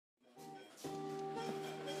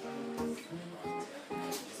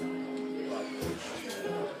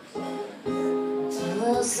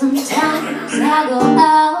Sometimes I go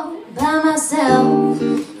out by myself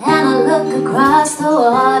and I look across the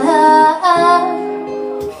water,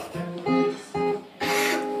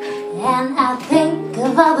 and I think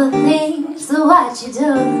of all the things that what you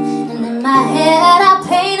do, and in my head I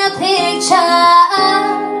paint a picture.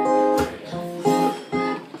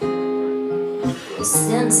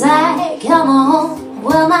 Since I come home,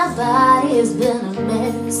 well, my body has been a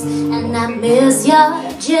mess, and I miss your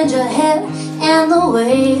ginger hair and the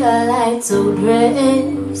way I like to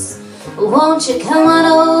dress. Won't you come on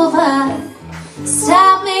over?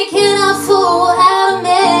 Stop making a fool out of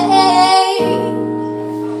me.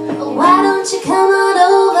 Why don't you come on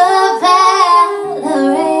over,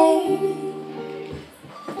 Valerie?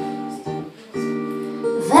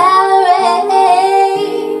 Valerie,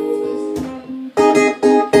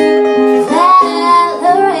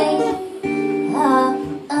 Valerie,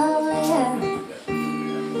 oh yeah,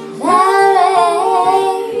 Valerie.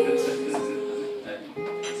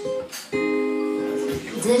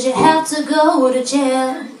 Did you have to go to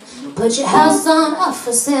jail? Put your house on up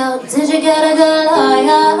for sale? Did you get a good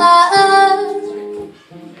lawyer?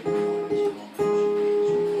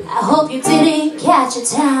 I hope you didn't catch a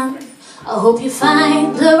tan. I hope you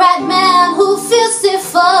find the right man who feels it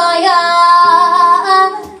for you.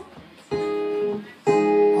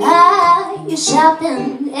 Are you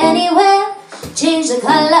shopping anywhere? Change the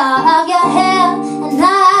color of your hair, and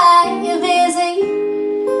are you busy?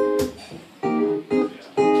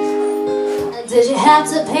 Did you have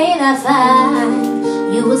to pay that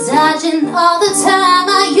fine? You was dodging all the time.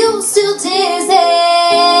 Are you still dizzy?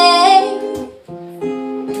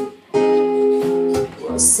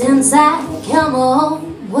 Well, since I come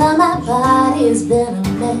home, well, my body's been a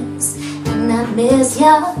mess, and I miss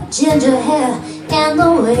your ginger hair and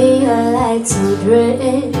the way I like to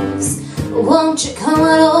dress. Won't you come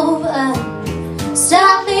on over?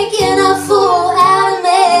 Stop making a fool out of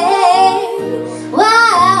me.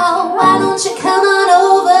 Wow, why don't you come on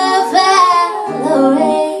over, Valerie?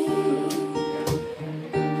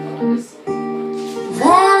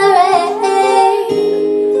 Valerie,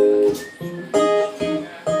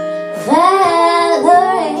 Valerie,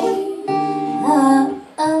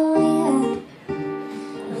 oh yeah,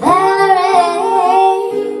 Valerie.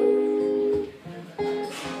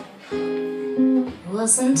 Well,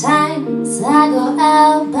 sometimes I go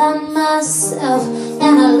out by myself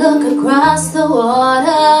and I look across the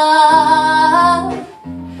water,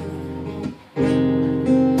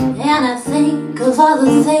 and I think of all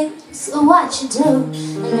the things of what you do,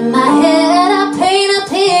 and in my head I paint a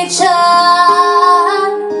picture.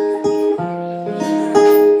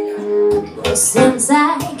 Well, since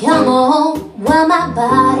I come home, well, my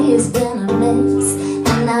body has been a mess,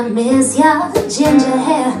 and I miss your ginger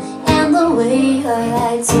hair and the way I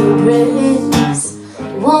like to dress.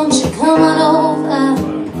 Won't you come on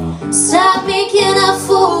over? Stop making a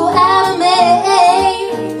fool out of me.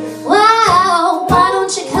 Wow, why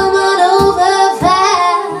don't you come on over,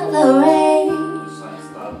 Valerie?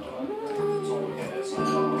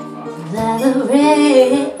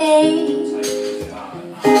 Valerie,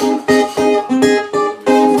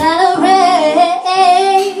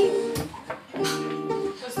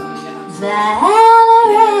 Valerie,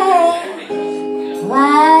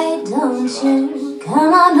 why don't you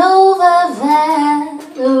come on over?